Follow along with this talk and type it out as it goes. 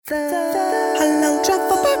Halal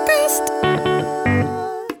Travel Podcast.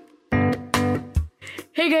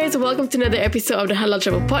 Hey guys, welcome to another episode of the Halal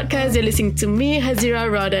Travel Podcast. You're listening to me,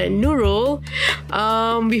 Hazira, Rada, and Nurul.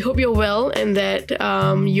 We hope you're well and that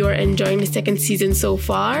you're enjoying the second season so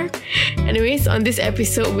far. Anyways, on this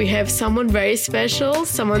episode, we have someone very special,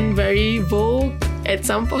 someone very Vogue at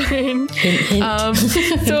some point.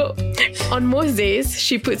 So, on most days,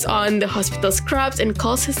 she puts on the hospital scrubs and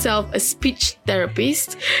calls herself a speech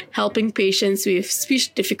therapist, helping patients with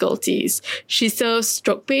speech difficulties. She serves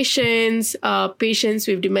stroke patients, patients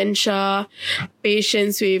with dementia,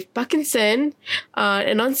 patients with Parkinson,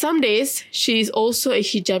 and on some days, she's also a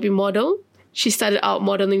hijabi model. She started out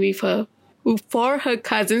modeling for her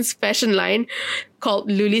cousin's fashion line called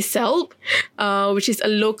Thalib, which is a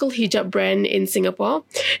local hijab brand in Singapore.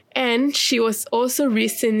 And she was also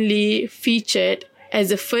recently featured as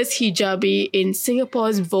the first hijabi in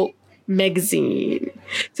Singapore's Vogue magazine.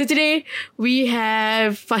 So today we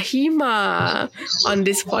have Fahimah on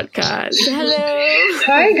this podcast. Hello.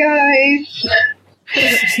 Hi guys.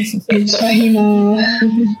 It's Fahimah.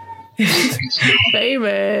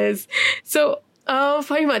 Famous. So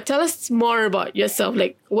Fahimah, tell us more about yourself.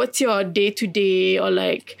 Like, what's your day-to-day or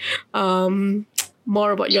like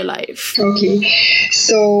more about your life? Okay.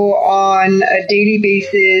 So on a daily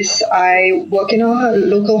basis, I work in a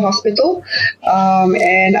local hospital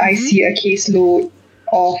and I see a caseload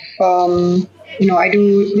of, I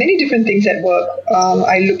do many different things at work.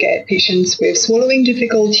 I look at patients with swallowing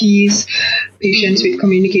difficulties, patients with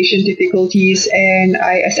communication difficulties, and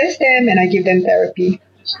I assess them and I give them therapy.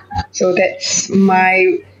 So that's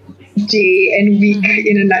my day and week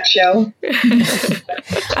in a nutshell.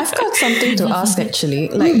 I've got something to ask actually.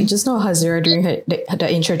 Like just now, Hazira, during the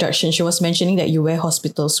introduction, she was mentioning that you wear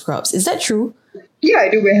hospital scrubs. Is that true? Yeah, I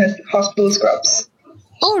do wear hospital scrubs.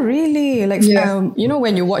 Oh, really? Like,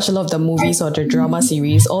 when you watch a lot of the movies or the drama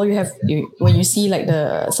series, when you see like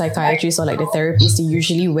the psychiatrists or like the therapists, they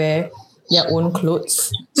usually wear their own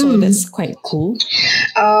clothes. So that's quite cool.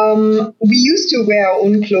 We used to wear our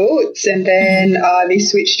own clothes and then they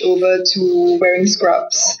switched over to wearing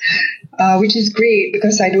scrubs, which is great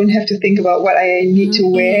because I don't have to think about what I need to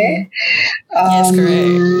wear. Yes,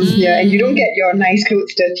 correct. Yeah, and you don't get your nice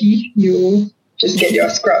clothes dirty. You just get your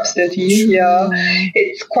scrubs dirty. Yeah,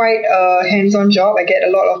 it's quite a hands-on job. I get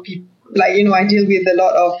a lot of people, I deal with a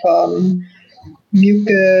lot of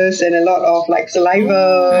mucus and a lot of like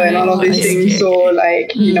saliva and all of these things. So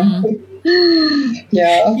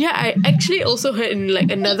yeah, I actually also heard in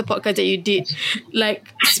like another podcast that you did, like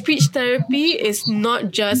speech therapy is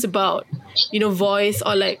not just about voice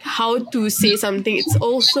or like how to say something. It's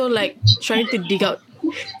also like trying to dig out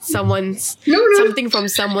something from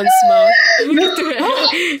someone's mouth.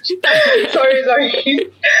 Sorry.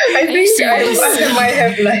 I think I might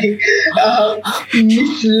have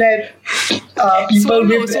misled people.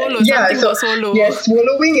 Swallow. Yes,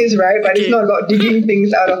 swallowing is right, but it's not about digging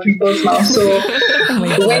things out of people's mouth. So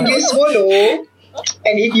when you swallow,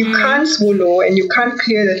 and if you can't swallow and you can't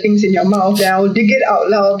clear the things in your mouth, then I'll dig it out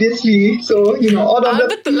loud, obviously. So, all of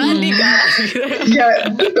the... Yeah,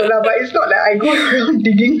 but it's not like I go around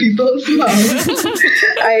digging people's mouths.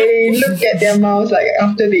 I look at their mouths like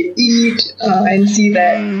after they eat and see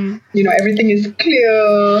that, everything is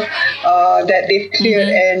clear, that they've cleared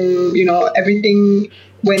and, everything,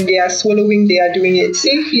 when they are swallowing, they are doing it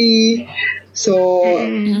safely. So,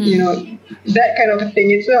 that kind of a thing.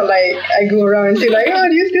 It's not like I go around and say like, oh,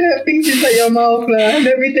 do you still have things inside your mouth?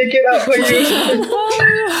 Let me take it out for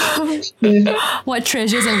you. What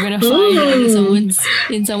treasures I'm gonna find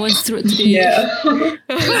in someone's throat today? Yeah.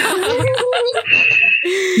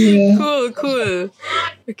 Cool.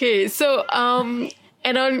 Okay, so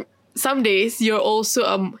and on some days you're also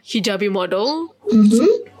a hijabi model.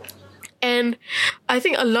 And I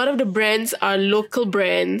think a lot of the brands are local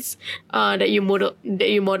brands that you model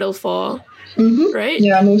for, right?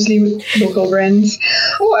 Yeah, mostly local brands.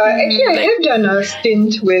 Oh, actually, I have done a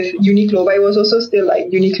stint with Uniqlo, but it was also still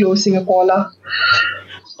like Uniqlo Singapore lah.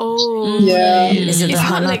 Oh, yeah. Is it the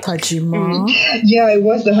Hana Tajima? Yeah, it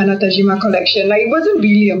was the Hana Tajima collection. Like, it wasn't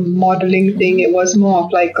really a modeling thing. It was more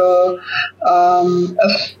of like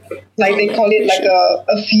they call it like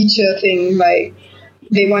a feature thing, like.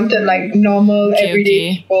 They wanted like normal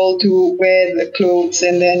everyday people to wear the clothes,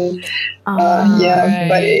 and then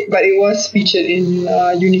right. but it was featured in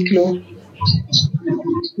Uniqlo.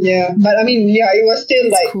 Yeah, but I mean, it was still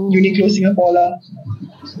like cool. Uniqlo Singapore lah.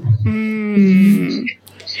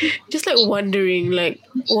 just like wondering, like,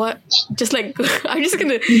 what, just like, I'm just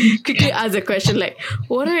gonna quickly ask a question, like,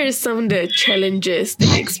 what are some of the challenges that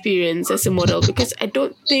you experience as a model? Because I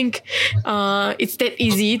don't think it's that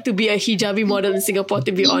easy to be a hijabi model in Singapore,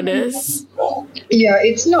 to be honest. Yeah,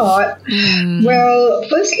 it's not. Well,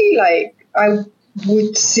 firstly, like, I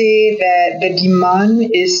would say that the demand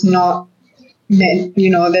is not meant,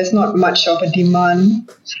 there's not much of a demand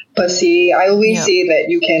per se. I always say that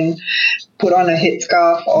you can put on a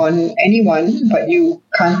headscarf on anyone, but you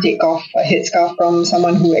can't take off a headscarf from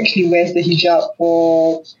someone who actually wears the hijab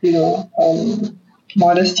for,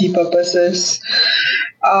 modesty purposes.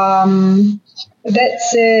 That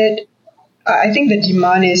said, I think the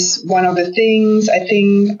demand is one of the things. I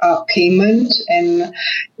think payment and,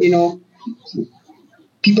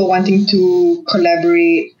 people wanting to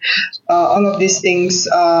collaborate, all of these things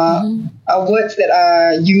are words that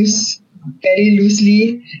are used very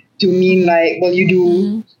loosely to mean like, well, you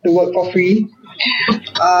do the work for free.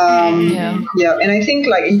 Yeah, and I think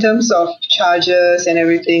like in terms of charges and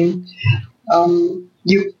everything, I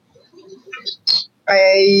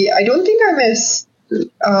don't think I'm as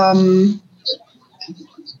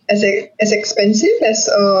expensive as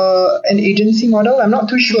an agency model. I'm not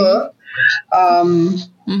too sure.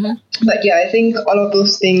 But yeah, I think all of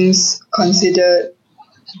those things considered.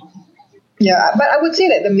 Yeah, but I would say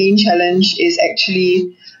that the main challenge is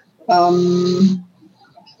actually the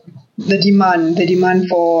demand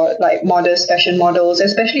for like modest fashion models,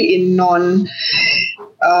 especially in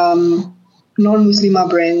non-Muslimah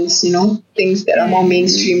brands, things that are more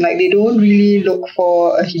mainstream. Like they don't really look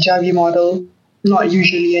for a hijabi model, not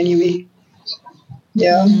usually anyway.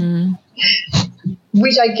 Yeah.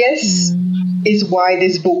 Which I guess is why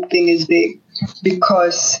this Vogue thing is big,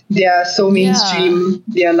 because they are so mainstream,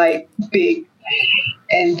 they are like big,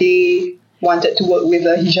 and they wanted to work with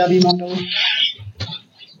a hijabi model.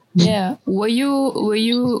 Yeah. Were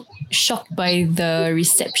you shocked by the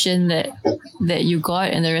reception that you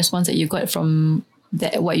got and the response that you got from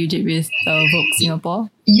what you did with Vogue Singapore?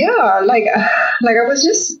 Yeah, like I was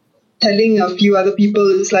just telling a few other people,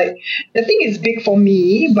 it's like the thing is big for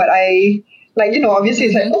me, but I like, obviously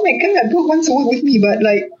it's like, oh my god, Vogue wants to work with me, but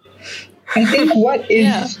like I think what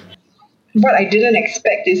I didn't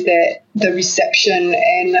expect is that the reception,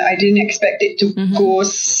 and I didn't expect it to go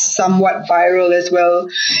somewhat viral as well.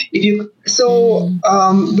 With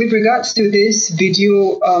regards to this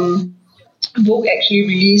video, Vogue actually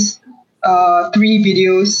released 3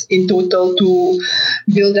 videos in total to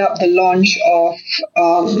build up the launch of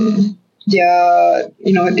their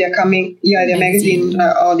magazine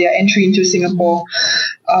or their entry into Singapore.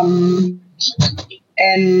 And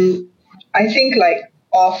I think like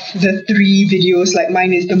of the 3 videos, like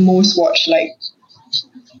mine is the most watched, like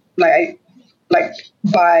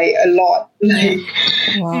by a lot. Like,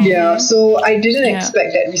 Wow. yeah. So I didn't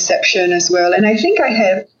expect that reception as well. And I think I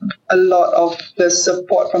had a lot of the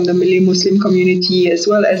support from the Malay Muslim community, as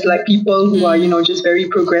well as like people who are, just very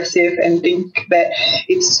progressive and think that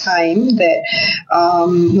it's time that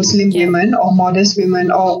Muslim women or modest women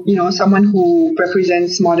or, someone who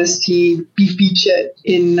represents modesty be featured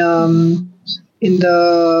in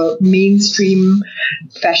the mainstream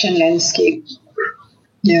fashion landscape.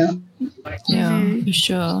 Yeah. Yeah, for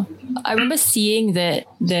sure. I remember seeing that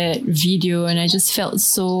video and I just felt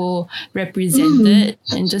so represented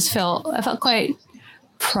and I felt quite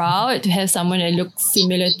proud to have someone that looked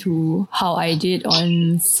similar to how I did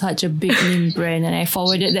on such a big name brand. And I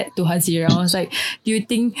forwarded that to Hazira. I was like, do you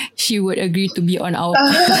think she would agree to be on our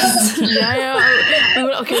podcast?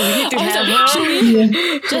 Okay, we need to have her.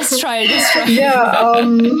 Just try. Yeah.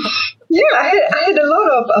 Yeah, I had a lot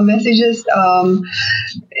of messages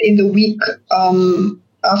in the week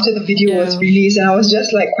after the video was released, and I was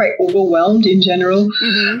just like quite overwhelmed in general.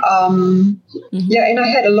 Yeah, and I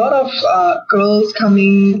had a lot of girls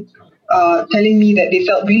coming, telling me that they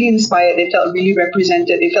felt really inspired, they felt really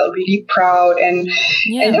represented, they felt really proud, and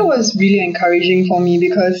that was really encouraging for me,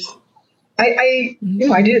 because I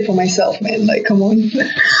did it for myself, man. Like, come on. You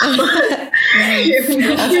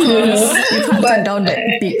can't turn down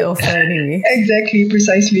that big offer anyway. Exactly,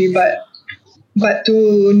 precisely. But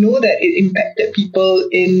to know that it impacted people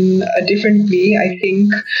in a different way, I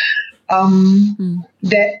think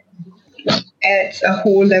that adds a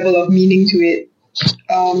whole level of meaning to it.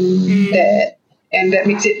 That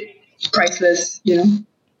makes it priceless,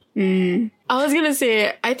 I was gonna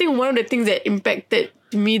say, I think one of the things that impacted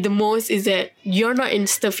me the most is that you're not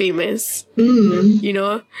Insta famous.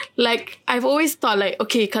 Like I've always thought like,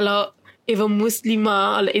 okay, kalau if a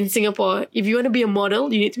Muslimah in Singapore, if you want to be a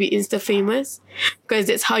model, you need to be Insta famous, because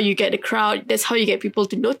that's how you get the crowd. That's how you get people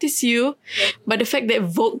to notice you. But the fact that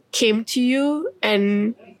Vogue came to you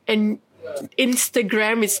and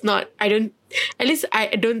Instagram is not, I don't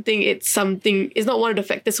think it's not one of the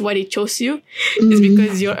factors why they chose you. It's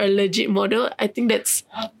because you're a legit model. I think that's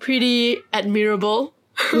pretty admirable.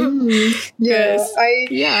 I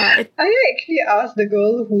actually asked the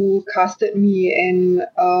girl who casted me, and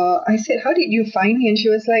I said, how did you find me? And she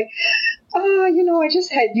was like, I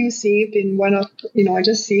just had you saved in one of, I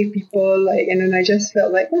just saved people, like, and then I just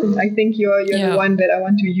felt like, I think you're the one that I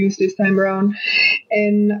want to use this time around.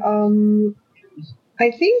 And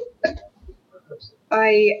I think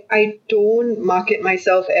I don't market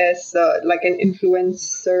myself as like an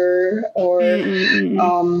influencer or anything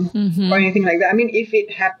like that. I mean, if it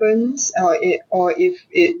happens, or if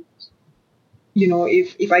it,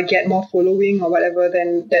 if I get more following or whatever,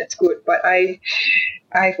 then that's good. But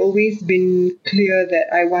I've always been clear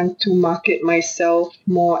that I want to market myself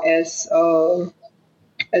more as a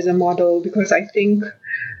model, because I think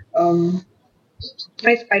I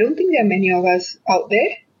don't think there are many of us out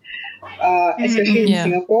there, especially in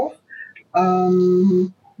Singapore,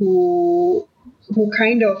 who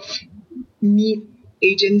kind of meet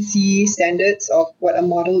agency standards of what a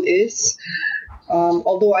model is.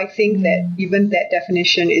 Although I think that even that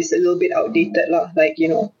definition is a little bit outdated, lah. Like,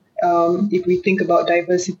 if we think about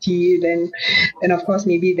diversity, then of course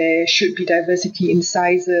maybe there should be diversity in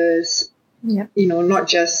sizes. Yeah. Not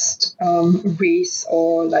just race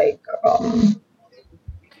or like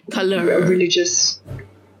color, religious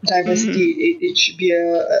diversity. It should be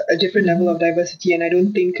a different level of diversity. And I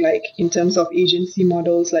don't think, like, in terms of agency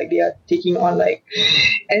models, like, they are taking on like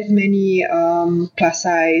as many plus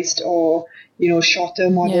sized or shorter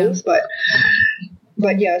models.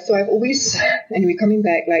 But yeah, so I've always, and we're coming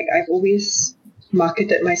back, like, I've always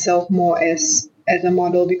marketed myself more as a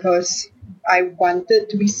model because I wanted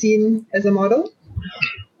to be seen as a model.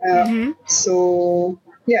 So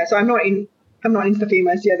yeah, so I'm not Insta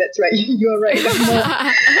famous. Yeah, that's right. You're right. I'm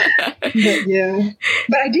not. But yeah,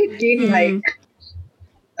 but I did gain like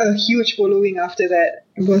a huge following after that.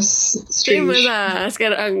 It was strange. Famous lah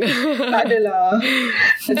sekarang. Tak ada lah.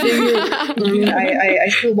 The thing is, I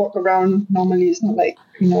still walk around normally. It's not like,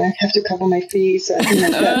 I have to cover my face or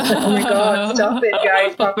anything like that. It's like, oh my God, stop it,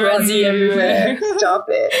 guys. Paparazzi everywhere. Stop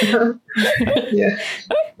it. Yeah.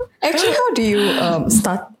 Actually, how do you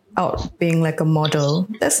start out being like a model?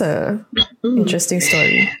 That's a interesting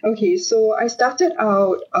story. Okay, so I started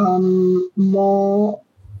out more.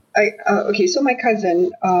 So my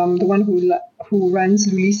cousin, the one who runs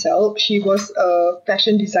Luli Selb, she was a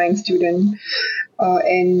fashion design student,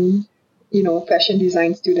 and fashion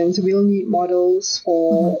design students will need models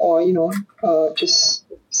for, or just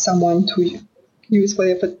someone to use for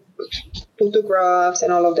their photographs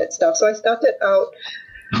and all of that stuff. So I started out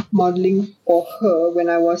modeling for her when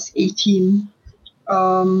I was 18.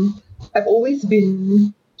 I've always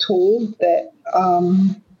been told that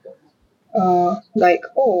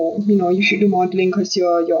you should do modeling because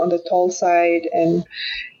you're on the tall side and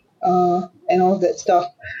all of that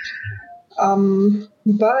stuff.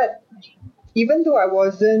 But even though I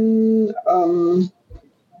wasn't at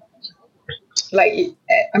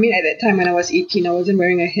that time when I was 18, I wasn't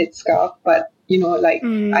wearing a headscarf, but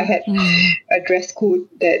I had a dress code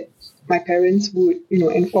that my parents would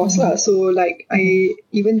enforce lah. So like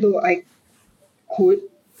even though I could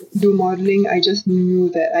do modeling, I just knew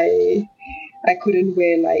that I couldn't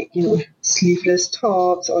wear like sleeveless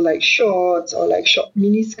tops or like shorts or like short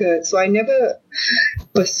mini skirts. So I never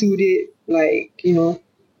pursued it like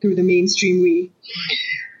through the mainstream way.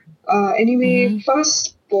 Anyway,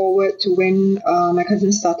 fast forward to when my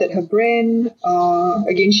cousin started her brand.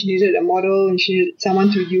 Again, she needed a model and she needed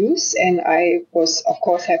someone to use, and I was of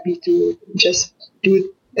course happy to just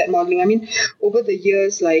do that modeling. I mean, over the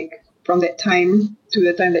years, like from that time to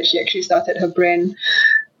the time that she actually started her brand,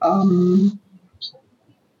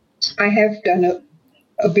 I have done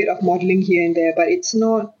a bit of modeling here and there, but it's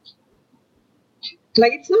not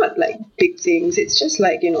like big things. It's just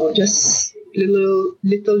like just little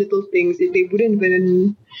things. They wouldn't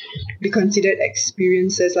even be considered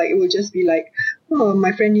experiences. Like it will just be like, oh,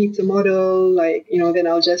 my friend needs a model, like then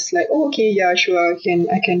I'll just like, oh, okay, yeah, sure,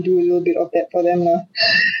 I can do a little bit of that for them lah.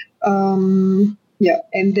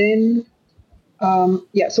 And then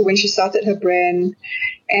so when she started her brand,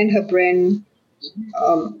 and her brand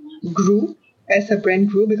grew as her brand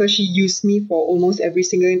grew, because she used me for almost every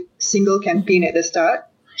single campaign at the start.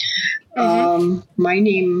 My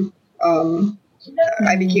name,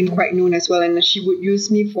 I became quite known as well, and she would use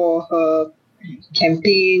me for her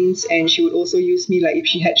campaigns, and she would also use me like if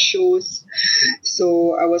she had shows.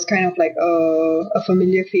 So I was kind of like a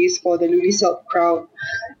familiar face for the Luli Silk crowd.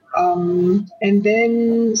 And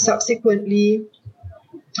then subsequently,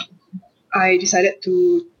 I decided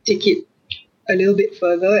to take it a little bit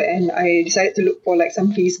further, and I decided to look for like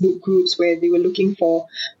some Facebook groups where they were looking for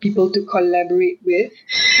people to collaborate with.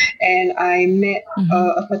 And I met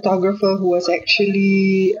a photographer who was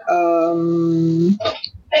actually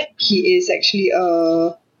he is actually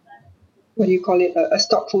a, what do you call it, a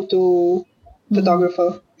stock photo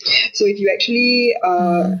photographer. So if you actually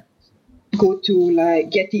go to like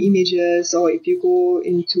Getty Images, or if you go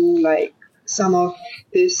into like some of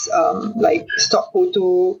this like stock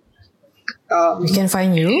photo, we can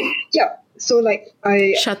find you. Yeah. So like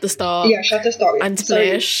Shutterstock. Yeah, Shutterstock.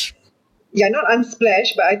 Unsplash. Yeah, not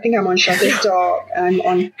Unsplash, but I think I'm on Shutterstock. I'm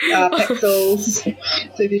on Pexels.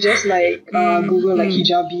 So if you just like Google like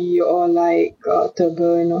hijabi or like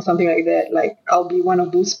turban or something like that, like I'll be one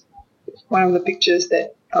of the pictures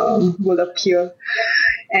that will appear.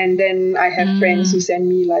 And then I have friends who send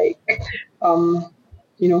me like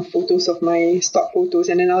photos of my stock photos,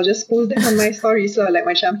 and then I'll just post them on my stories. So like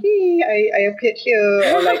macam, hey, I appeared here,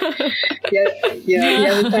 or like the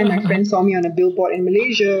other time my friend saw me on a billboard in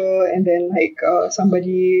Malaysia, and then like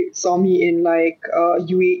somebody saw me in like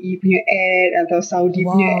UAE punya ad atau Saudi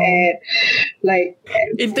punya ad, like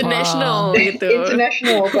international gitu.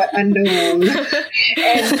 International but unknown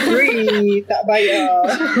and free, tak bayar.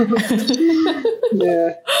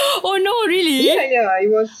 Yeah. Oh no, really? Yeah,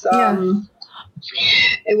 it was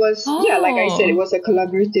it was like I said, it was a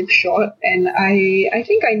collaborative shot, and I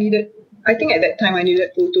think at that time I needed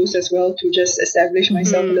photos as well to just establish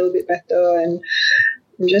myself a little bit better, and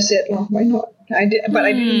just said, well, why not? I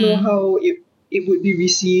didn't know how it would be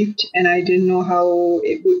received, and I didn't know how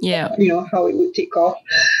it would how it would take off.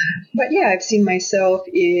 But yeah, I've seen myself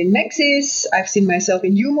in Maxis, I've seen myself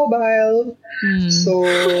in U-Mobile, so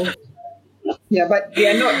yeah, but they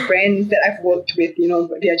are not brands that I've worked with,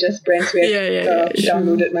 but they are just brands where I've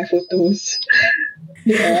downloaded my photos.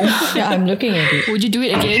 Yeah, I'm looking at it. Would you do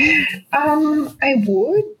it again? I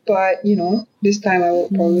would, but this time I would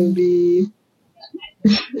probably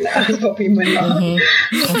ask for payment. Of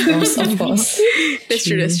course.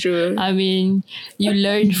 That's true. I mean, you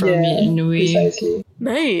learn from it in a way. Precisely.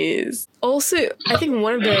 Nice. Also, I think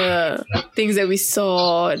one of the things that we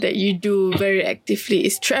saw that you do very actively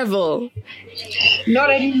is travel. Not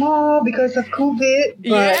anymore because of COVID,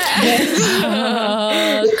 but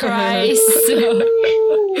Christ. Do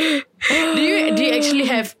you actually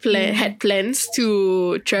had plans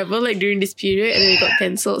to travel like during this period, and then it got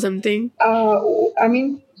cancelled or something? I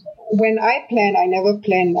mean, when I plan, I never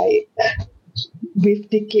plan like with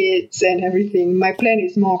tickets and everything. My plan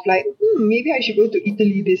is more of like, maybe I should go to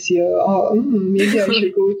Italy this year, or maybe I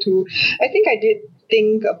should go to. I think I did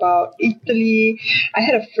think about Italy. I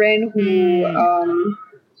had a friend who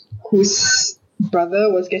whose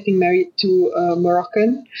brother was getting married to a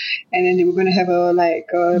Moroccan, and then they were going to have a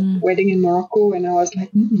wedding in Morocco, and I was like,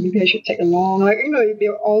 maybe I should tag along. Like,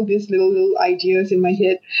 there were all these little ideas in my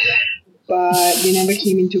head, but they never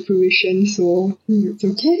came into fruition, so it's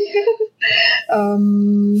okay.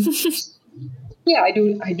 Yeah, I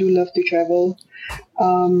do love to travel.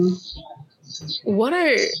 What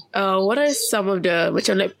are some of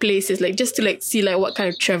the places just to see what kind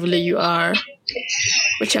of traveler you are?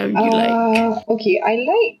 Which you like? Okay, I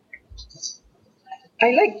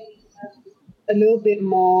like a little bit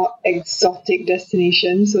more exotic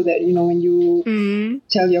destinations, so that when you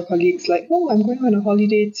tell your colleagues like, oh, I'm going on a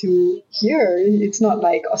holiday to here, it's not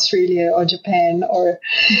like Australia or Japan or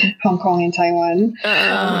Hong Kong and Taiwan.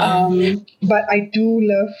 But I do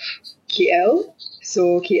love KL.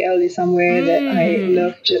 So KL is somewhere that I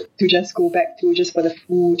love to just go back to, just for the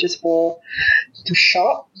food, just to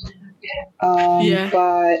shop.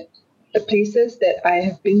 But the places that I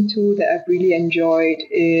have been to that I've really enjoyed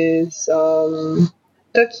is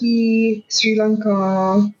Turkey, Sri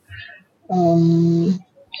Lanka.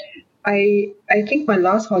 I think my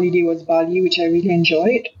last holiday was Bali, which I really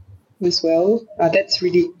enjoyed as well. That's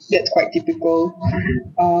quite typical.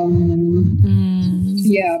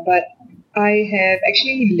 Yeah, but I have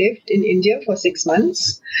actually lived in India for 6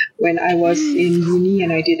 months when I was in uni,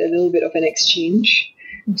 and I did a little bit of an exchange.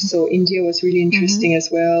 So India was really interesting as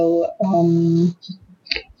well.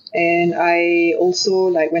 And I also,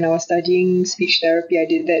 when I was studying speech therapy, I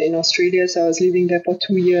did that in Australia. So I was living there for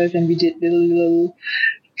 2 years, and we did little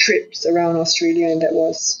trips around Australia, and that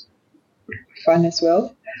was fun as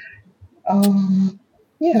well.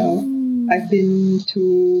 I've been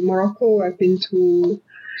to Morocco. I've been to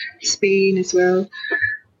Spain as well.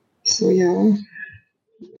 So So yeah.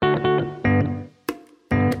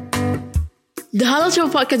 The Halal Travel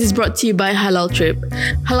Podcast is brought to you by Halal Trip.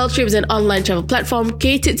 Halal Trip is an online travel platform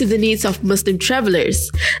catered to the needs of Muslim travelers.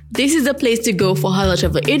 This is the place to go for halal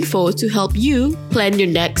travel info to help you plan your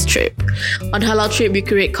next trip. On Halal Trip, we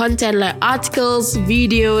create content like articles,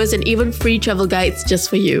 videos, and even free travel guides just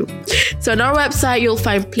for you. So on our website, you'll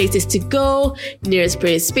find places to go, nearest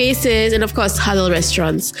prayer spaces, and of course, halal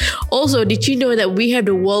restaurants. Also, did you know that we have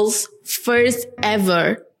the world's first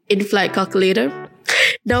ever in-flight calculator?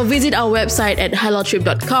 Now visit our website at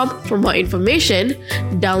halaltrip.com for more information.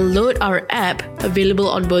 Download our app, available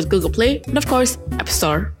on both Google Play and of course App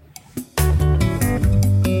Store.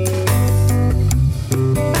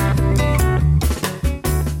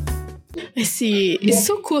 I see. It's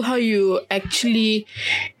so cool how you actually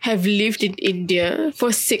have lived in India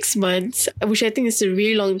for 6 months, which I think is a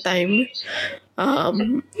really long time.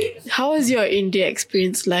 How was your India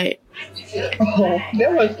experience like? Oh,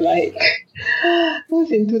 that was like, it was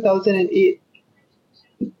in 2008.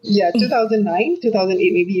 Yeah, 2009,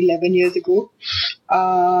 2008, maybe 11 years ago.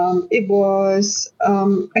 It was,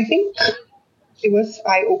 I think it was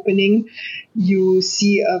eye-opening. You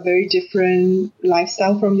see a very different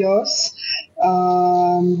lifestyle from yours.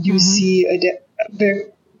 You see a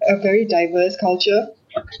very diverse culture.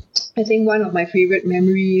 I think one of my favorite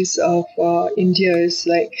memories of India is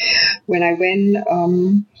like when I went,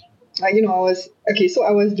 I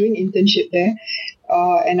was doing internship there,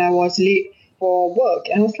 and I was late for work,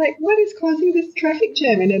 and I was like, what is causing this traffic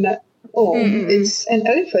jam? And then it's an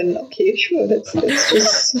elephant. Okay, sure, that's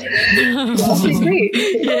just okay, great.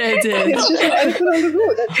 Yeah, it is. It's just an elephant on the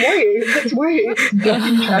road. That's why it's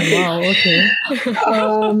blocking traffic. Wow, okay.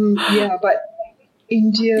 Yeah, but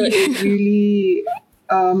India is really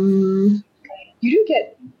you do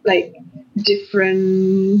get like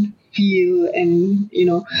different feel, and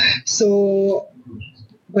so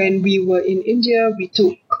when we were in India, we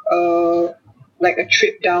took like a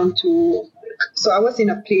trip down to, so I was in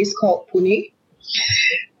a place called Pune.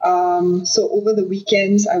 So over the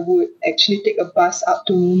weekends I would actually take a bus up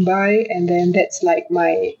to Mumbai, and then that's like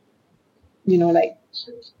my like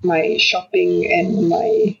my shopping and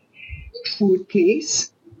my food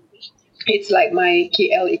place. It's like my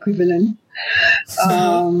KL equivalent.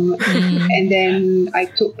 And then I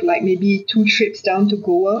took like maybe 2 trips down to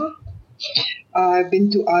Goa. I've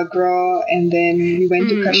been to Agra, and then we went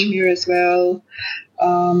to Kashmir as well.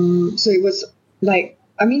 So it was like,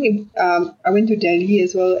 I went to Delhi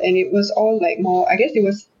as well, and it was all like more, I guess it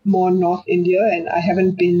was more North India, and I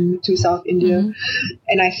haven't been to South India.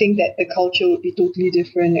 And I think that the culture would be totally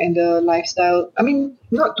different, and the lifestyle,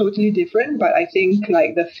 not totally different, but I think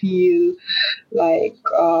like the feel, like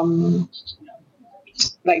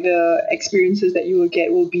the experiences that you will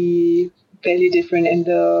get will be fairly different, and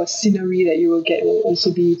the scenery that you will get will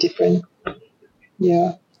also be different.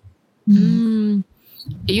 Yeah.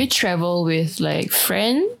 You travel with like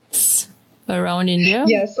friends around India?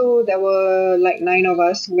 Yeah, so there were like 9 of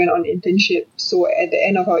us who went on internship. So at the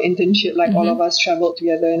end of our internship, like all of us traveled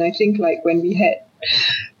together. And I think like when we had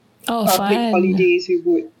public holidays, we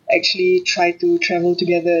would actually try to travel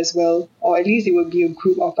together as well. Or at least it would be a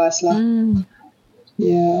group of us.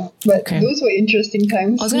 Yeah, but those were interesting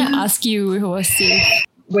times. I was going to ask you if it was safe.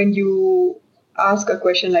 When you ask a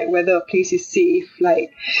question like whether a place is safe,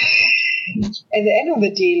 like at the end of the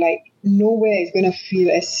day, like nowhere is going to feel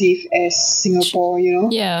as safe as Singapore,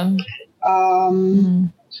 Yeah.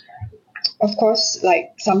 Of course,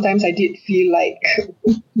 like sometimes I did feel like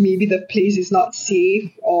maybe the place is not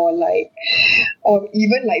safe, or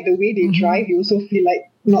even like the way they drive, you also feel like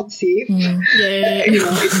not safe.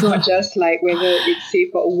 It's not just like whether it's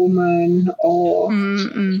safe for a woman or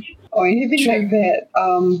anything like that.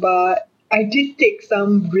 But I did take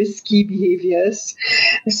some risky behaviors.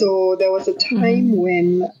 So there was a time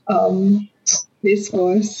when this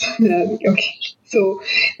was okay. So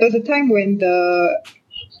there was a time when the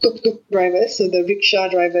tuk-tuk drivers, so the rickshaw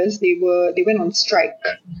drivers, they went on strike.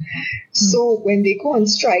 So when they go on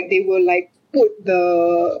strike, they were like so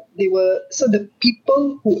the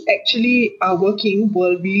people who actually are working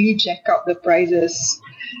will really jack up the prices,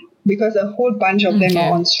 because a whole bunch of them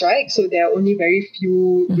are on strike. So there are only very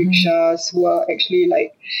few rickshaws who are actually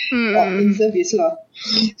like in service lah.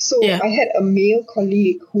 So I had a male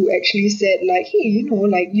colleague who actually said like, hey,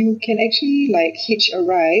 like you can actually like hitch a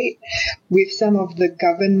ride with some of the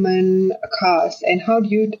government cars. And how do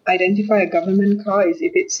you identify a government car is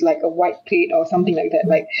if it's like a white plate or something like that.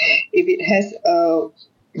 Like if it has a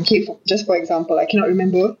okay, just for example, I cannot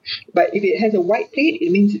remember, but if it has a white plate,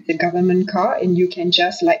 it means it's a government car, and you can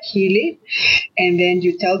just like hail it, and then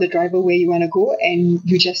you tell the driver where you want to go, and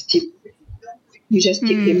you just tip. You just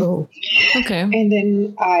tip him. Oh. Okay. And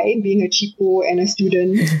then I, being a cheapo and a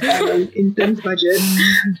student on an intern's budget,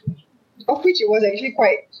 of which it was actually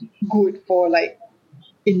quite good for like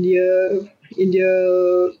India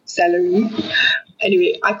salary.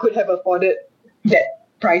 Anyway, I could have afforded that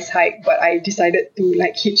price hike, but I decided to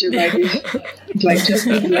like hitch a ride with like just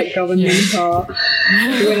like government car.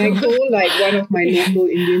 When I told like one of my local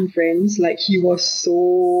Indian friends, like he was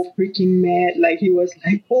so freaking mad. Like he was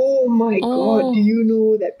like, "Oh my god, do you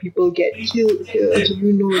know that people get killed here? Do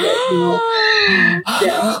you know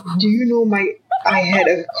that do you know I had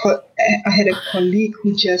a colleague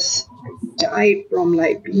who just died from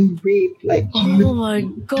like being raped. Like, oh my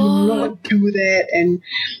god, do not do that, and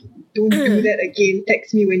don't do that again.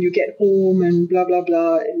 Text me when you get home, and blah blah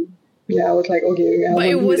blah." And yeah, I was like, okay. But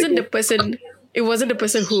it wasn't the person. It wasn't the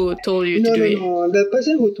person who told you to do it. No. The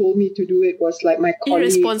person who told me to do it was like my colleague.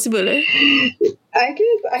 Irresponsible, eh? I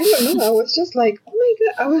guess, I don't know. I was just like, oh my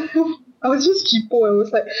god. I was just cheapo. I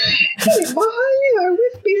was like, hey, mahal, I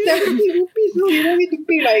always pay 70 rupees. No, you want me to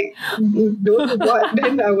pay like, don't know what.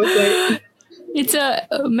 Then I was like, it's a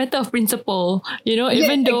matter of principle,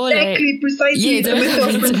 even though exactly, precisely, it's a matter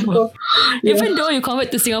of principle. Even though you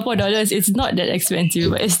convert to Singapore dollars, it's not that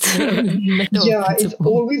expensive, but it's still a matter of principle. It's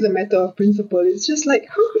always a matter of principle. It's just like,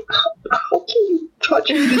 how can you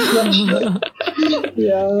charge me this much?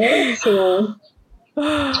 Yeah, so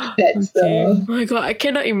that's oh my god, I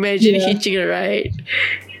cannot imagine hitching a ride.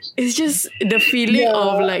 It's just the feeling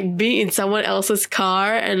of like being in someone else's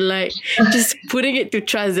car and like just putting it to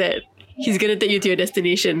trust that he's gonna take you to your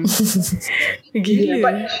destination. Yeah,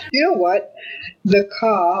 but you know what? The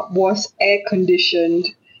car was air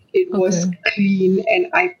conditioned. It was clean, and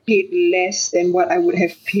I paid less than what I would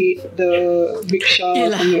have paid the rickshaw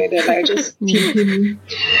or something like that. Like, I just tipped him.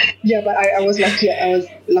 Yeah, but I was lucky. I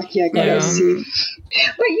got it safe.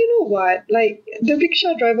 But you know what? Like, the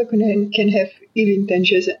rickshaw driver can have ill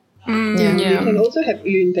intentions. They can also have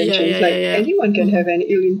ill intentions. Anyone can have an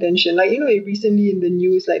ill intention. Like, recently in the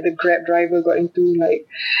news, like the Grab driver got into like,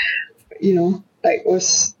 like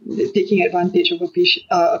was taking advantage of a patient,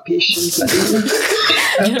 a passenger.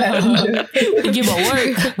 Thinking about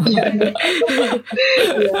work. Yeah,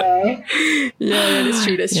 that's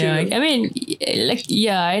true. That's true. I mean,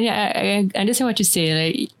 I understand what you say.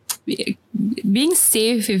 Like, being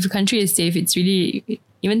safe, if the country is safe, it's really,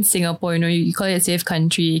 even Singapore, you call it a safe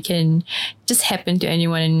country, it can just happen to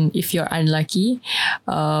anyone if you're unlucky.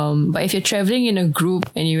 But if you're traveling in a group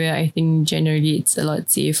anywhere, I think generally it's a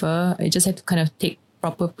lot safer. You just have to kind of take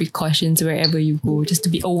proper precautions wherever you go, just to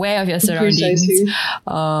be aware of your surroundings.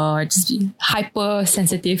 Just be hyper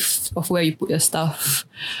sensitive of where you put your stuff.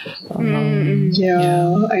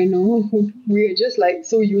 I know. We're just like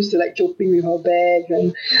so used to like chopping with our bags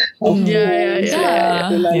and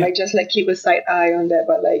like just like keep a side eye on that,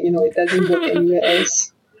 but like it doesn't work anywhere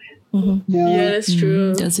else. Yeah, that's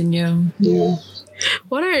true. Doesn't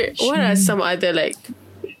What are some other like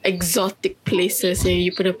exotic places yang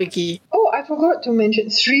you pernah pergi? Oh, I forgot to mention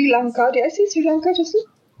Sri Lanka. Did I say Sri Lanka just now?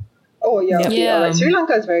 Oh, yeah. Okay, alright. Sri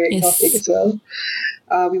Lanka is very exotic as well.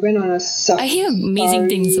 We went on a safari. I hear amazing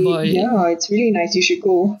things about it. Yeah, it's really nice. You should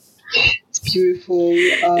go. It's beautiful.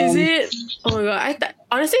 Is it? Oh my god.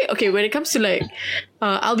 Honestly, okay, when it comes to like,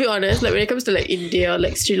 I'll be honest, like when it comes to like India or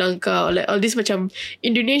like Sri Lanka or like all this macam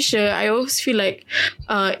Indonesia, I always feel like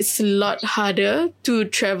it's a lot harder to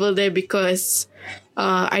travel there because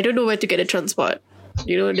I don't know where to get the transport.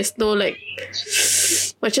 There's no like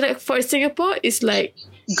for Singapore, it's like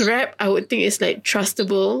Grab, I would think it's like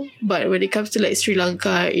trustable, but when it comes to like Sri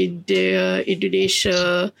Lanka, India,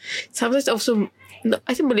 Indonesia, sometimes also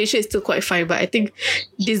I think Malaysia is still quite fine, but I think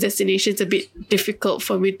these destinations a bit difficult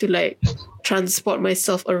for me to like transport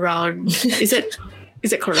myself around. Is it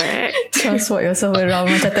correct? Transport yourself around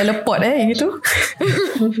macam teleport gitu.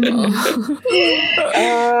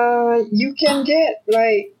 You can get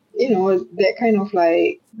like that kind of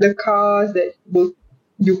like the cars that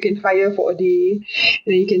you can hire for a day,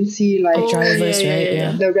 and you can see like drivers,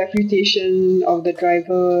 right? The reputation of the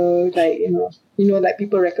driver, like like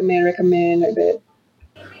people recommend like that.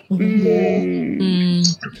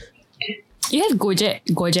 You have Gojek.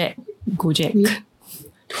 Why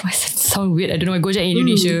does that sound weird? I don't know why Gojek in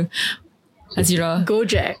Indonesia. Hazira.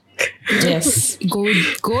 Gojek. Yes.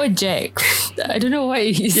 Gojek. I don't know why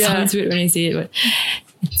it sounds weird when I say it, but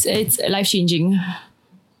it's life-changing.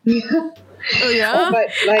 Oh yeah? But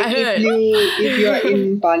like if you are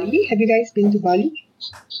in Bali, have you guys been to Bali?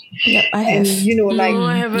 Yep, I And have. you know, like No,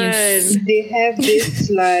 I haven't. Yes. they have this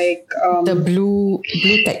like The blue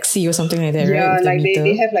taxi or something like that, right? yeah, With the like they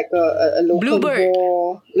meter. have like a local Bluebird.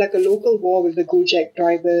 war, like a local war with the Gojek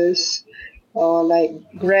drivers or like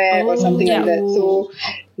Grab or something yeah. like that. So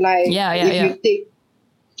like Yeah, if you take,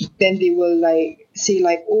 then they will like say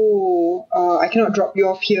like, oh, I cannot drop you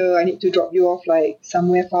off here. I need to drop you off like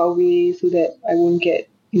somewhere far away so that I won't get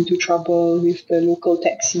into trouble with the local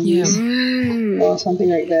taxis Yeah. or something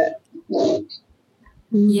like that.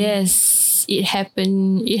 Yes, it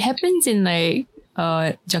happened. It happens in like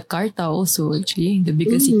Jakarta also, actually, the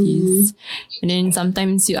bigger cities. And then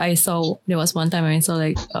sometimes there was one time I saw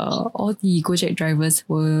like all the Gojek drivers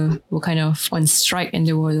were kind of on strike, and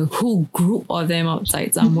there were a whole group of them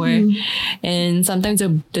outside somewhere. And sometimes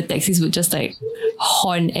the taxis would just like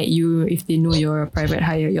horn at you if they know you're in a private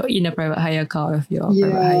hire car, if you're a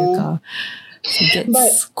private hire car. So it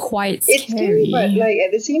gets quite It's scary. scary, but like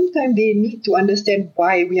at the same time, they need to understand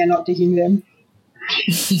why we are not taking them.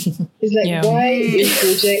 It's like, Yeah. why is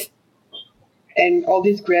Gojek and all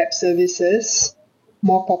these Grab services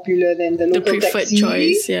more popular than the The local preferred taxi?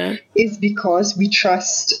 choice, yeah. Is because we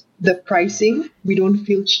trust the pricing. We don't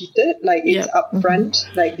feel cheated. Like it's upfront.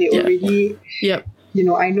 Like they already, Yep. you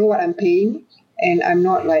know, I know what I'm paying, and I'm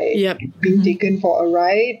not like being taken for a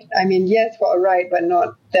ride. I mean, yes, for a ride, but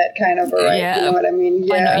not that kind of a ride. Yeah. You know what I mean?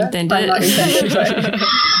 Pun Yeah, not intended. pun not intended.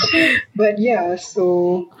 But yeah,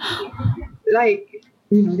 so like,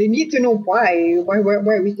 you know, they need to know why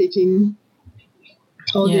are we taking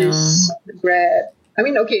all this Grab. I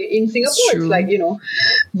mean, okay, in Singapore, it's like, you know,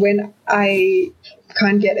 when I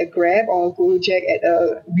can't get a Grab or Gojek at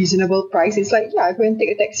a reasonable price, it's like, yeah, I go and take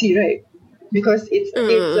a taxi, right? Because it's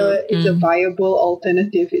a viable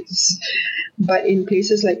alternative. But in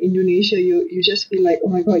places like Indonesia, you just feel like, oh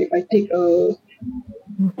my god, if I take a,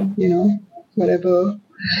 you know, whatever,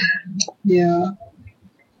 yeah.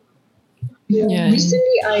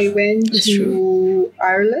 Recently, I went to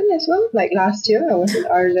Ireland as well. Like last year, I was in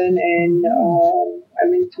Ireland, and I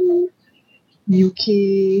went to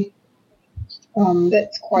UK.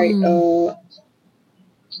 That's quite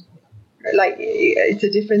like it's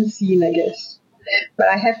a different scene, I guess. But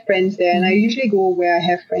I have friends there, and I usually go where I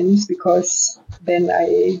have friends because then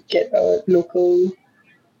I get a local.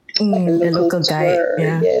 Like a local tour. guide.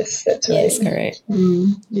 Yeah. Yes, that's right. Yes, correct.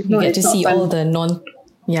 If not, You get it's to not see fun. all the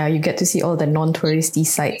you get to see all the non-touristy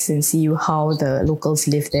sites and see how the locals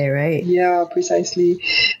live there, right? Yeah, precisely.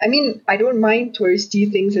 I mean, I don't mind touristy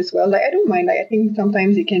things as well. Like, I don't mind. Like, I think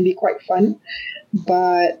sometimes it can be quite fun,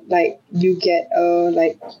 but like you get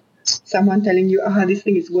like someone telling you, this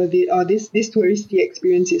thing is worth it, or this touristy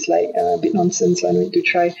experience is like a bit nonsense. I need to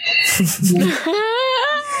try.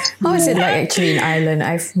 How is it like actually in Ireland?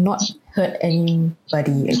 I've not heard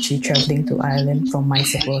anybody actually traveling to Ireland from my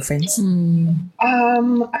circle of friends.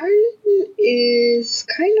 Ireland is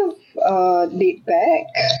kind of laid back,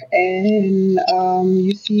 and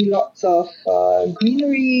you see lots of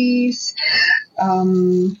greeneries.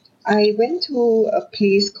 I went to a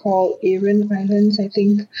place called Aran Islands, I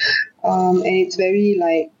think, and it's very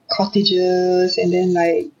like cottages, and then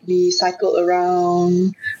like we cycle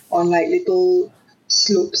around on like little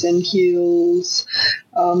slopes and hills.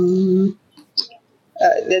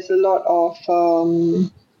 There's a lot of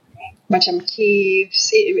macam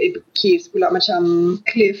caves pula, macam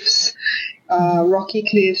cliffs, rocky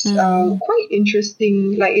cliffs, quite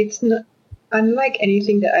interesting. Like it's not unlike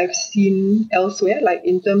anything that I've seen elsewhere, like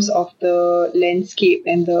in terms of the landscape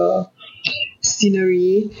and the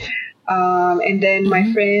scenery. And then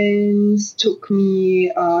my friends took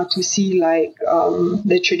me to see like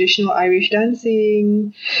the traditional Irish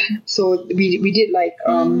dancing. So we did like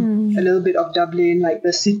a little bit of Dublin, like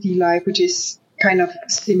the city life, which is kind of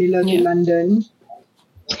similar to London.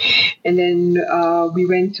 And then we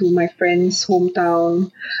went to my friend's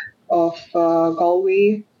hometown of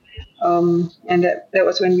Galway. And that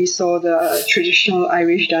was when we saw the traditional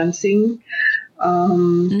Irish dancing.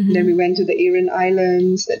 Then we went to the Aran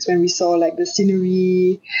Islands. That's when we saw like the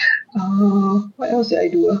scenery. What else did I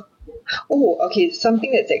do? Oh, okay.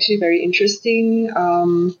 Something that's actually very interesting.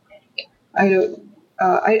 I don't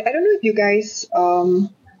know if you guys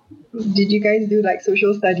did you guys do like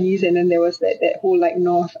social studies, and then there was that whole like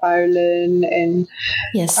North Ireland and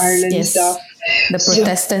Ireland stuff. The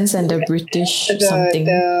Protestants and the British something.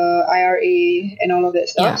 The IRA and all of that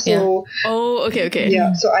stuff. Okay.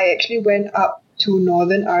 Yeah, so I actually went up to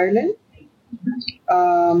Northern Ireland.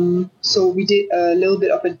 So we did a little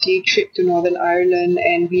bit of a day trip to Northern Ireland,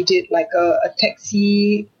 and we did like a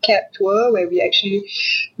taxi cab tour where we actually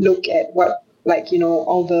look at what, like, you know,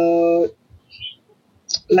 all the,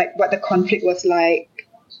 like what the conflict was like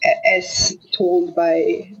as told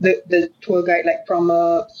by the tour guide, like from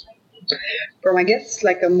I guess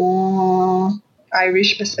like a more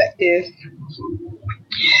Irish perspective.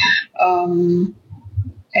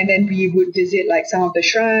 And then we would visit like some of the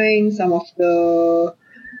shrines, some of the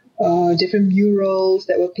different murals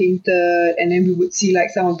that were painted, and then we would see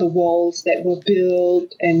like some of the walls that were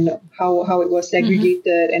built and how it was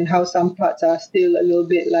segregated, and how some parts are still a little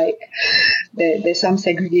bit like there's some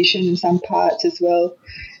segregation in some parts as well.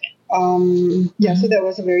 So that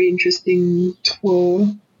was a very interesting tour.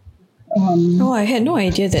 I had no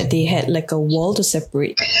idea that they had like a wall to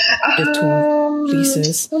separate the two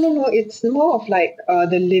places. No. It's more of like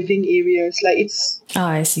the living areas. Like it's.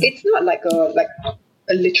 I see. It's not like a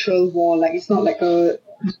literal wall. Like it's not like a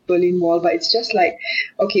Berlin Wall, but it's just like,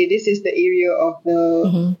 okay, this is the area of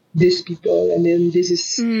the these people, and then this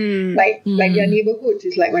is like their neighborhoods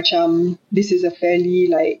is like this is a fairly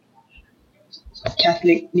like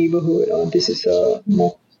Catholic neighborhood, or this is a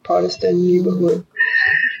more Protestant neighborhood.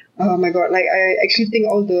 Oh my god, like I actually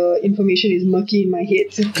think all the information is murky in my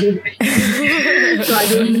head. So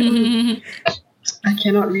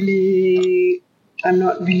I'm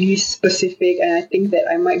not really specific, and I think that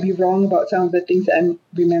I might be wrong about some of the things that I'm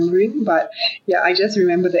remembering. But yeah, I just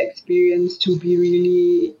remember the experience to be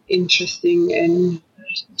really interesting and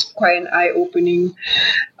quite an eye-opening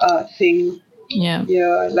thing. Yeah.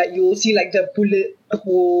 Yeah, like you will see like the bullet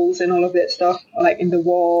holes and all of that stuff like in the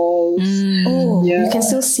walls. You can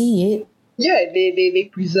still see it. Yeah, they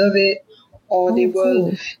preserve it, or they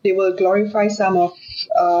will glorify some of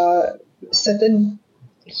certain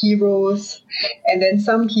heroes, and then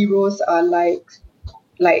some heroes are like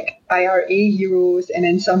IRA heroes, and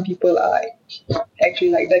then some people are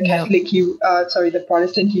actually like the Catholic the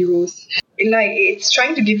Protestant heroes. It's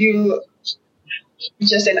trying to give you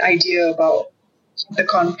just an idea about the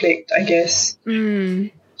conflict, I guess.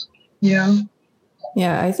 Yeah,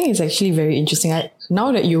 I think it's actually very interesting.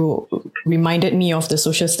 Now that you reminded me of the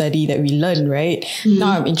social study that we learned, right?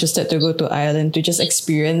 Now I'm interested to go to Ireland to just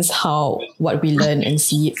experience what we learn and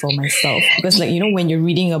see it for myself. Because when you're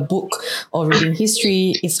reading a book or reading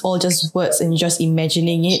history, it's all just words and you're just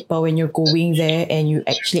imagining it. But when you're going there and you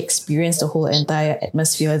actually experience the whole entire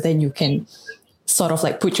atmosphere, then you can sort of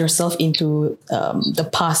like put yourself into the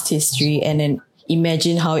past history and then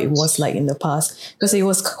imagine how it was like in the past, because it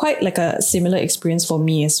was quite like a similar experience for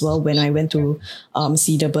me as well when I went to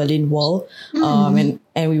see the Berlin Wall, and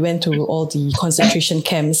we went to all the concentration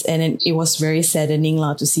camps, and then it was very saddening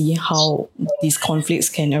to see how these conflicts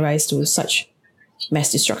can arise to such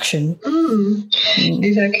mass destruction.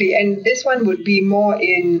 Exactly, and this one would be more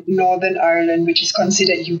in Northern Ireland, which is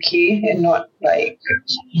considered UK and not like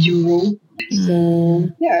Euro. So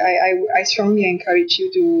I strongly encourage you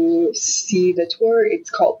to see the tour. It's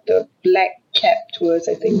called the Black Cap Tours,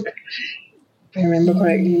 I think, if I remember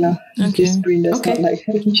correctly. This brain does not like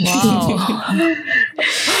it. Wow.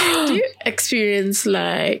 Do you experience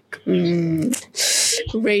like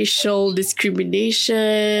racial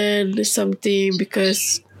discrimination, something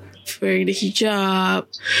because wearing the hijab?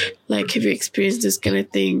 Like, have you experienced this kind of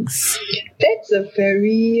things? That's a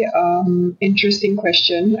very interesting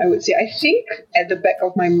question, I would say. I think at the back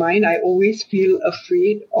of my mind, I always feel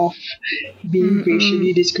afraid of being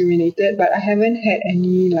racially discriminated, but I haven't had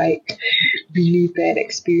any like really bad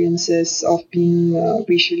experiences of being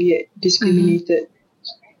racially discriminated.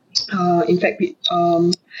 In fact,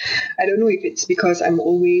 I don't know if it's because I'm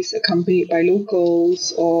always accompanied by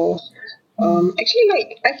locals or actually,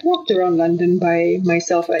 like, I've walked around London by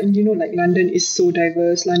myself, and like London is so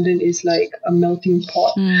diverse. London is like a melting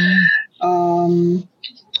pot.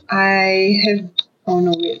 I have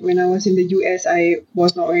when I was in the US, I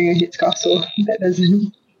was not wearing a headscarf, so that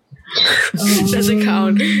doesn't doesn't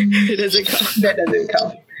count. It doesn't count. That doesn't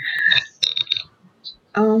count.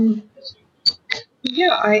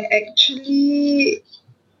 I actually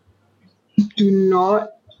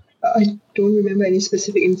I don't remember any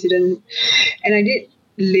specific incident, and I did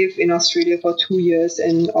live in Australia for 2 years,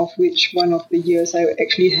 and of which one of the years I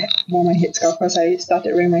actually wore my headscarf, because I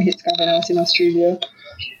started wearing my headscarf when I was in Australia.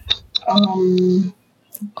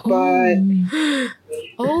 But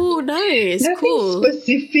nice, nothing cool.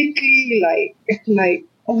 Specifically like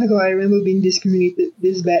oh my god, I remember being discriminated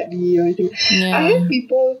this badly or anything. I have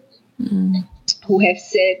people who have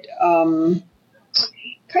said kind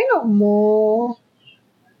of more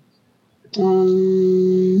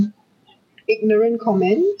ignorant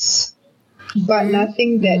comments, but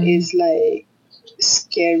nothing that is like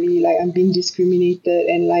scary, like I'm being discriminated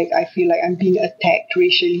and like I feel like I'm being attacked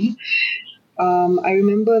racially. I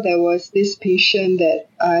remember there was this patient that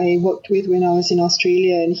I worked with when I was in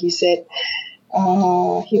Australia, and he said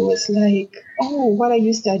he was like, oh, what are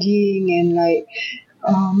you studying? And like,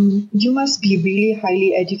 you must be really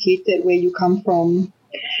highly educated where you come from.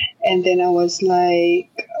 And then I was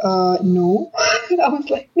like, no. I was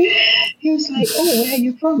like, he was like, oh, where are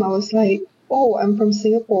you from? I was like, oh, I'm from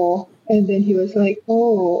Singapore. And then he was like,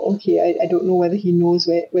 oh, okay. I don't know whether he knows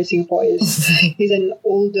where Singapore is. He's an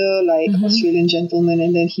older, like, Australian gentleman.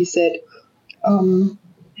 And then he said,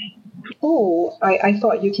 oh, I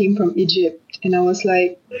thought you came from Egypt. And I was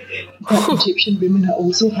like, but Egyptian women are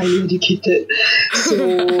also highly educated. So,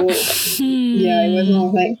 yeah, it was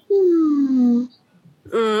more like,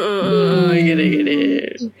 I get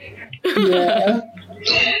it. yeah.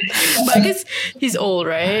 But I guess he's old,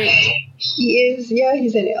 right? He is, yeah,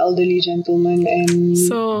 he's an elderly gentleman. And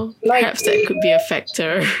so like, perhaps that could be a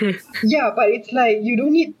factor. Yeah, but it's like, you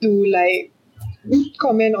don't need to like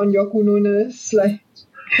comment on your kuno-ness. Like,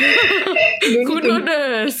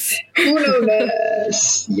 Kuno-ness.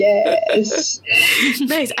 Kuno-ness, yes.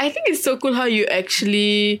 Nice. I think it's so cool how you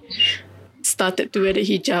actually started to wear the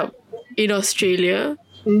hijab in Australia.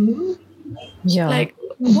 Yeah. Like,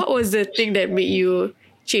 what was the thing that made you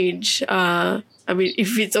change? I mean,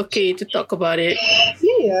 if it's okay to talk about it.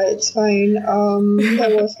 Yeah, it's fine.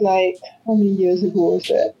 That was like, how many years ago was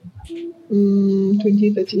that?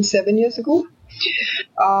 2013, 7 years ago.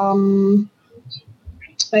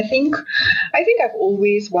 I think I've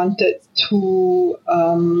always wanted to,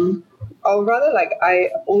 or rather, like, I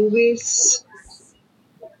always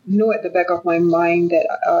know at the back of my mind that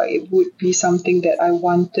it would be something that I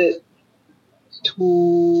wanted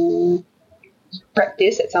to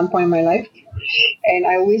practice at some point in my life. And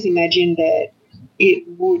I always imagined that it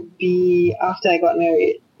would be after I got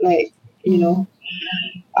married, like,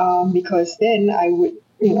 because then I would,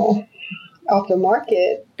 off the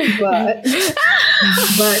market. But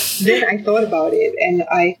then I thought about it, and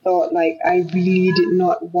I thought, like, I really did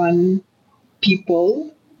not want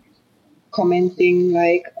people commenting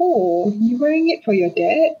like, oh, you wearing it for your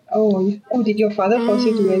dad? Oh, did your father force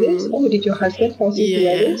you to wear this? Oh, did your husband force you to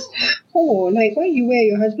wear this? Oh, like, why you wear?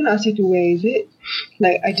 Your husband asked you to wear, is it?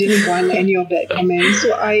 Like, I didn't want any of that comment.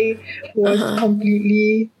 So I was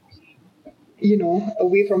completely,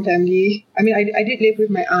 away from family. I mean, I did live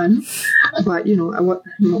with my aunt, but I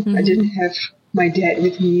didn't have my dad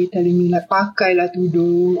with me telling me like, pakai lah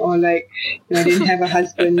tudung, or like, I didn't have a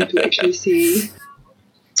husband to actually say,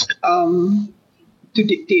 to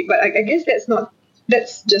dictate. But I guess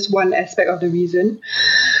that's just one aspect of the reason.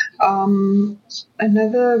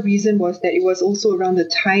 Another reason was that it was also around the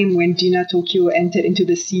time when Dina Tokyo entered into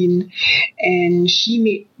the scene, and she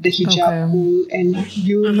made the hijab cool, and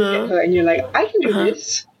you look at her and you're like, I can do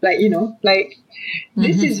this. Like,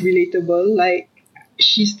 this is relatable. Like,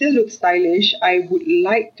 she still looks stylish. I would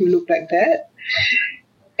like to look like that.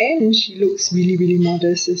 And she looks really, really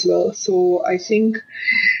modest as well. So I think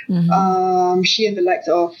she and the likes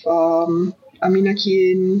of Amina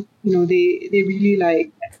Kien, they really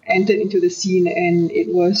like entered into the scene, and it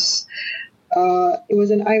was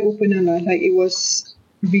an eye opener. Like, it was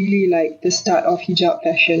really like the start of hijab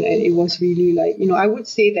fashion, and it was really like, I would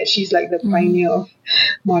say that she's like the pioneer of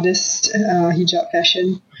modest hijab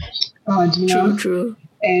fashion. Dina. True.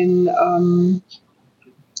 And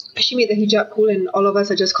she made the hijab cool, and all of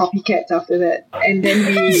us are just copycats after that. And then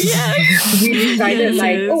we decided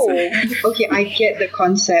okay, I get the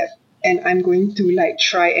concept, and I'm going to like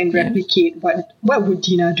try and replicate what would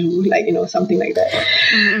Dina do, like, something like that.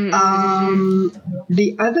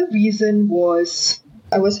 The other reason was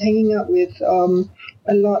I was hanging out with a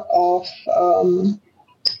lot of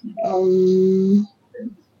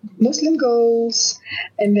Muslim girls,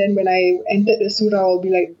 and then when I entered the surah, I'll be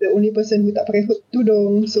like the only person who tak pakai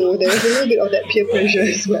tudung, so there was a little bit of that peer pressure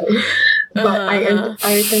as well. But I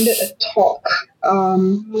attended a talk,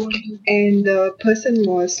 and the person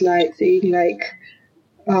was like saying like,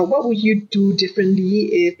 what would you do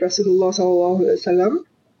differently if Rasulullah SAW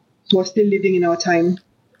was still living in our time?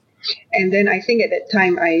 And then I think at that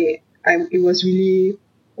time it was really,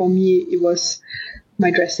 for me, it was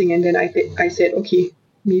my dressing, and then I said, okay,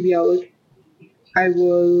 maybe I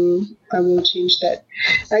will change that.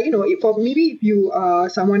 If you are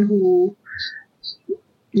someone who,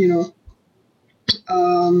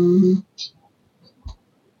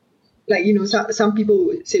 some people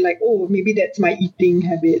would say like, oh, maybe that's my eating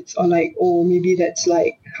habits, or like, oh, maybe that's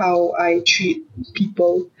like how I treat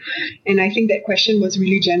people. And I think that question was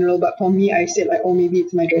really general, but for me, I said like, oh, maybe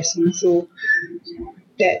it's my dressing. So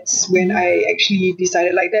that's when I actually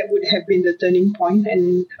decided, like, that would have been the turning point.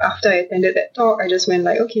 And after I attended that talk, I just went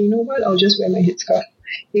like, okay, you know what, I'll just wear my headscarf.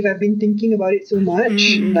 If I've been thinking about it so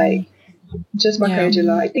much, like, just pakai je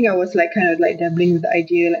lah. I think I was like kind of like dabbling with the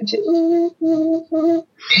idea, like don't want to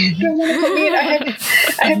commit.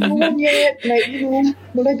 I have no one yet. Like,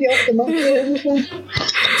 will I be off the market?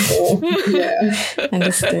 So, yeah.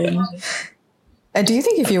 Understand. Do you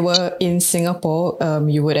think if you were in Singapore,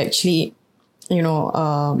 you would actually,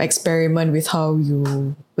 experiment with how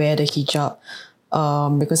you wear the hijab?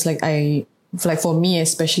 Because for me,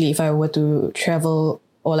 especially if I were to travel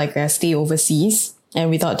or stay overseas and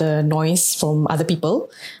without the noise from other people,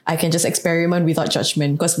 I can just experiment without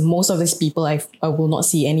judgment, because most of these people I will not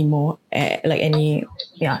see anymore, anymore.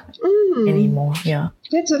 Yeah.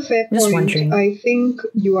 That's a fair Just point. wondering. I think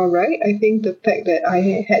you are right. I think the fact that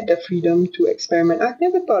I had the freedom to experiment, I've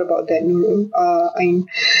never thought about that, Nurul.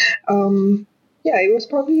 It was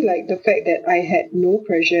probably like the fact that I had no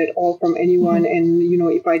pressure at all from anyone, and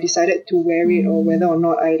if I decided to wear it or whether or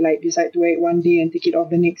not I decide to wear it one day and take it off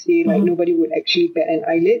the next day, nobody would actually bat an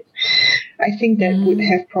eyelid. I think that would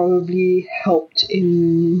have probably helped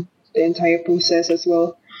in the entire process as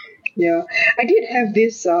well. Yeah, I did have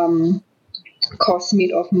this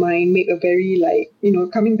classmate of mine make a very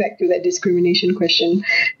coming back to that discrimination question.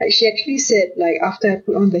 She actually said, after I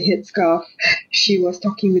put on the headscarf, she was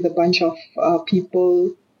talking with a bunch of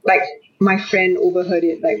people. My friend overheard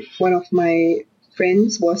it. One of my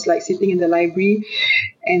friends was sitting in the library,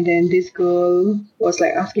 and then this girl was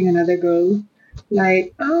asking another girl,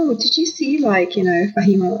 oh, did you see Fahimah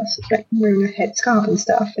was wearing a headscarf and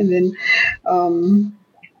stuff, and then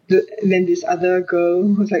then this other girl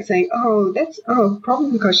was saying, that's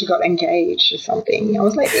probably because she got engaged or something. I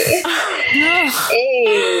was like,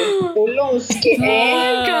 tolong sikit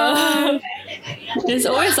There's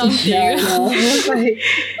always something. Yeah,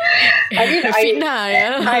 I know.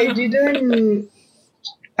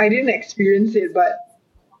 I didn't experience it, but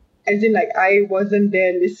as in I wasn't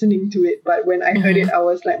there listening to it, but when I heard it, I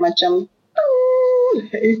was macam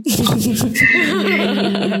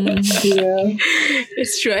yeah.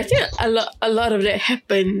 It's true. I think a lot of that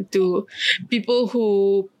happened to people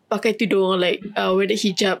who pakai tudung, wear the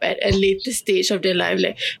hijab at a later stage of their life.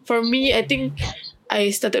 For me, I think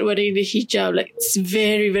I started wearing the hijab it's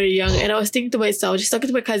very, very young, and I was thinking to myself, just talking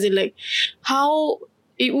to my cousin, how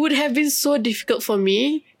it would have been so difficult for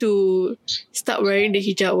me to start wearing the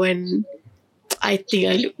hijab when I think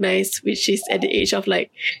I look nice, which is at the age of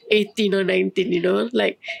 18 or 19,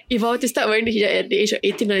 if I were to start wearing the hijab at the age of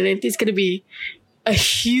 18 or 19, it's going to be a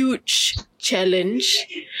huge challenge.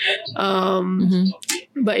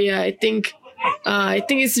 But yeah, I think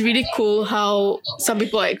it's really cool how some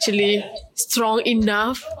people are actually strong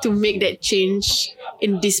enough to make that change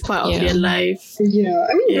in this part of their life. Yeah,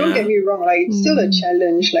 I mean, don't get me wrong, it's still a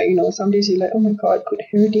challenge. Some days you're oh my god, good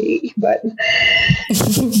hair day, but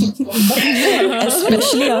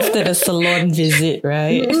especially after the salon visit,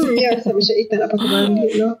 right? Yeah, sampai macam tak nak pakai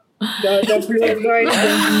balik lah. Dah blow dry,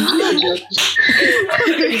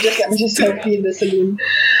 just macam selfie in the salon.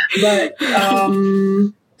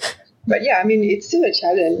 But yeah, I mean, it's still a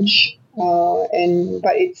challenge.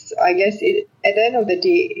 But it's, I guess, at the end of the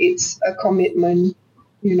day, it's a commitment,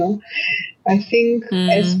 I think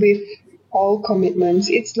as with all commitments,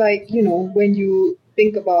 it's when you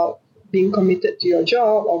think about being committed to your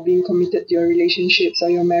job or being committed to your relationships or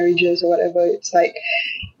your marriages or whatever, it's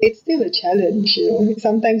it's still a challenge,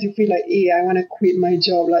 Sometimes you feel I want to quit my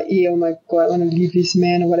job, oh my god, I want to leave this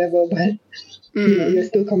man or whatever, but you're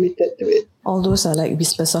still committed to it. All those are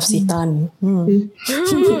whispers of Satan.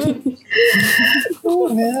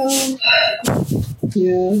 Oh well.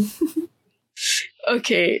 Yeah.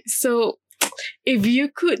 Okay, so if you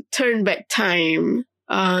could turn back time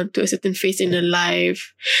to a certain phase in your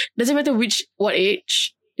life, doesn't matter what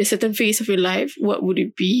age, a certain phase of your life, what would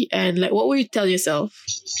it be, and what would you tell yourself?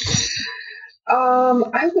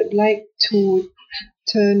 I would like to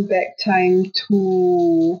turn back time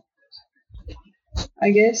to,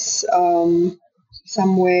 I guess,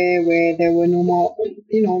 somewhere where there were no more,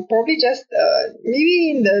 probably just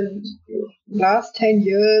maybe in the last 10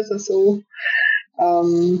 years or so.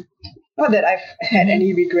 Not that I've had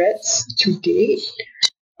any regrets to date,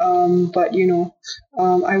 but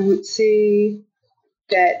I would say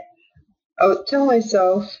that I would tell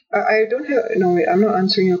myself, I don't have, no wait, I'm not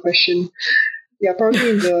answering your question. Yeah,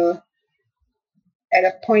 probably at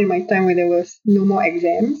a point in my time where there was no more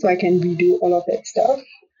exams, so I can redo all of that stuff.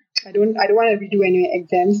 I don't want to redo any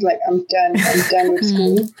exams. I'm done with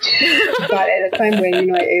school. But at a time when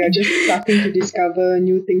you're just starting to discover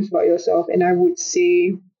new things about yourself, and I would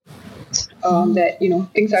say that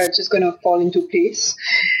things are just going to fall into place.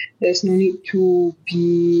 There's no need to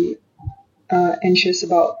be anxious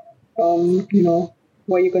about what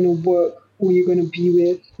you're going to work, who you're going to be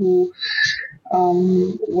with, who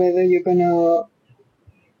whether you're gonna,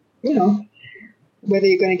 whether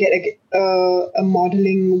you're gonna get a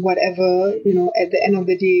modeling, whatever, at the end of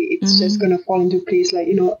the day, it's just gonna fall into place. Like,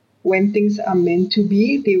 when things are meant to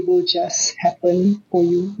be, they will just happen for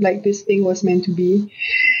you. Like, this thing was meant to be,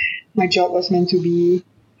 my job was meant to be,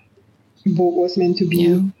 Vogue was meant to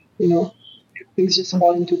be, things just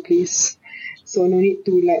fall into place. So no need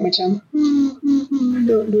to like macam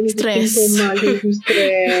don't need stress. to think so much, don't need to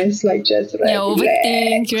stress, like just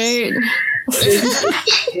overthink, right? Just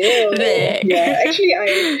chill. Yeah, actually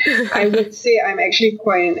I would say I'm actually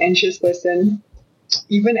quite an anxious person.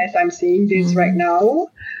 Even as I'm saying this right now,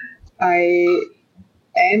 I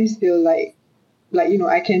am still like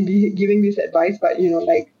I can be giving this advice, but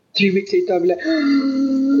like 3 weeks later I'll be like,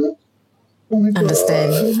 oh my God.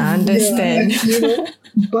 Understand. Yeah,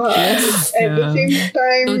 but at the same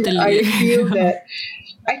time, Totally. I feel that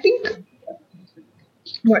I think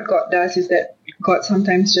what God does is that God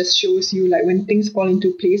sometimes just shows you, like, when things fall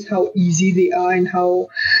into place, how easy they are and how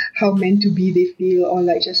meant to be they feel, or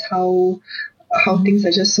like just how things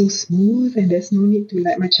are just so smooth, and there's no need to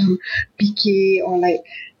like macam PK or like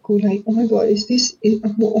go like, oh my God,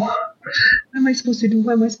 what am I supposed to do?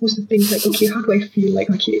 What am I supposed to think? Like, okay, how do I feel? Like,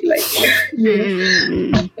 okay, like,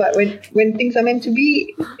 But when things are meant to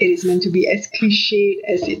be, it is meant to be, as cliched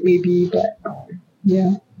as it may be. But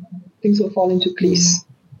yeah, things will fall into place.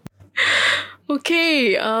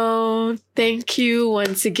 Okay. Thank you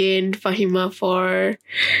once again, Fahimah, for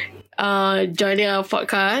joining our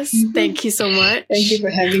podcast. Thank you so much. Thank you for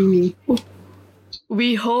having me.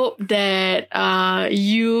 We hope that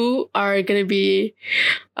you are going to be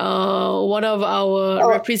one of our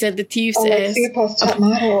representatives as Singapore's top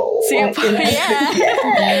model. Singapore.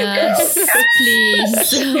 Yes, please.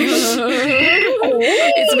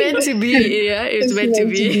 It's meant to be. Yeah, it's meant to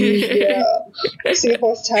be. Yeah.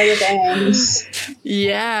 Singapore's Tyra Banks.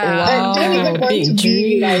 Yeah. Wow. I don't even want big to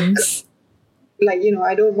be dreams. like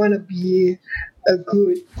I don't want to be a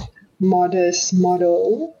good modest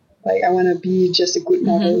model. Like, I want to be just a good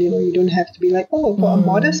model. You don't have to be like, oh, for a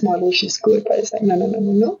modest model, she's good. But it's like,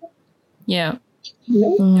 no. Yeah.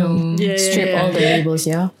 No. Strip all the labels,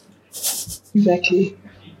 yeah. Exactly.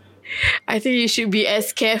 I think you should be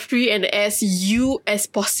as carefree and as you as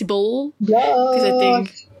possible. Yeah. Because I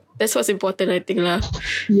think that's what's important, I think lah.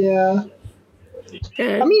 Yeah.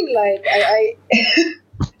 I mean, like, I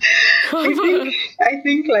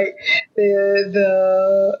think like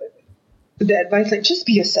the advice, like, just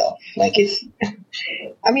be yourself. Like, just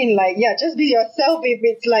be yourself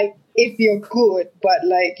if you're good, but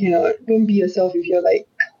like, don't be yourself if you're like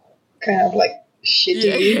kind of like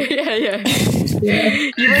shitty. Yeah.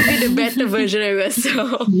 You might be the better version of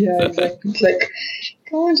yourself. Yeah, exactly. It's like,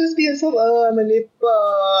 come on, just be yourself. Oh, I'm a lepa.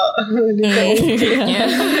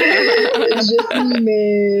 It's just me,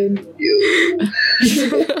 man.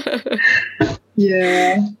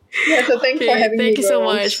 Yeah. Yeah, so thanks for having me. Thank you so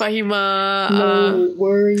much, Fahimah. No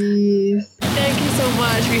worries. Thank you so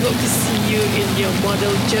much. We hope to see you in your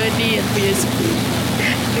model journey and for your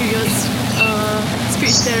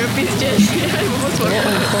speech therapist journey.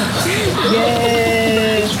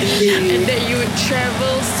 Yes. And that you would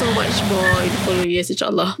travel so much more in the following years,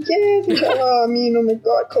 inshallah. Yes, inshallah. I mean, oh my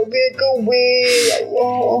God, COVID, go away.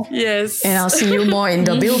 Allah. Yes. And I'll see you more in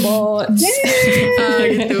the billboards.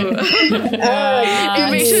 Gitu.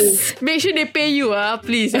 Make sure they pay you,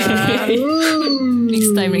 please.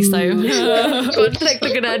 Next time. Contract tu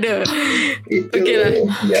kena ada. Okay lah.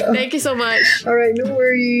 Yeah. Thank you so much. Alright, no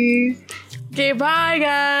worries. Okay, bye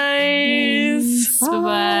guys.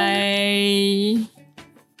 Bye.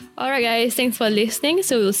 Alright guys, thanks for listening.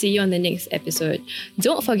 So we'll see you on the next episode.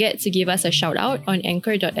 Don't forget to give us a shout out on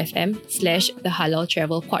anchor.fm/The Halal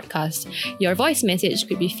Travel Podcast. Your voice message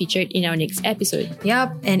could be featured in our next episode.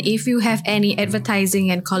 Yep, and if you have any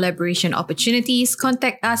advertising and collaboration opportunities,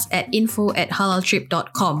 contact us at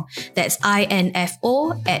info@halaltrip.com. That's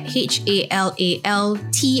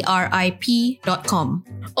info@halaltrip.com.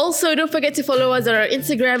 Also, don't forget to follow us on our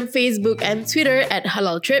Instagram, Facebook, and Twitter at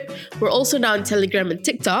Halal Trip. We're also now on Telegram and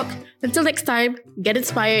TikTok. Until next time, get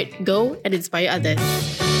inspired, go and inspire others.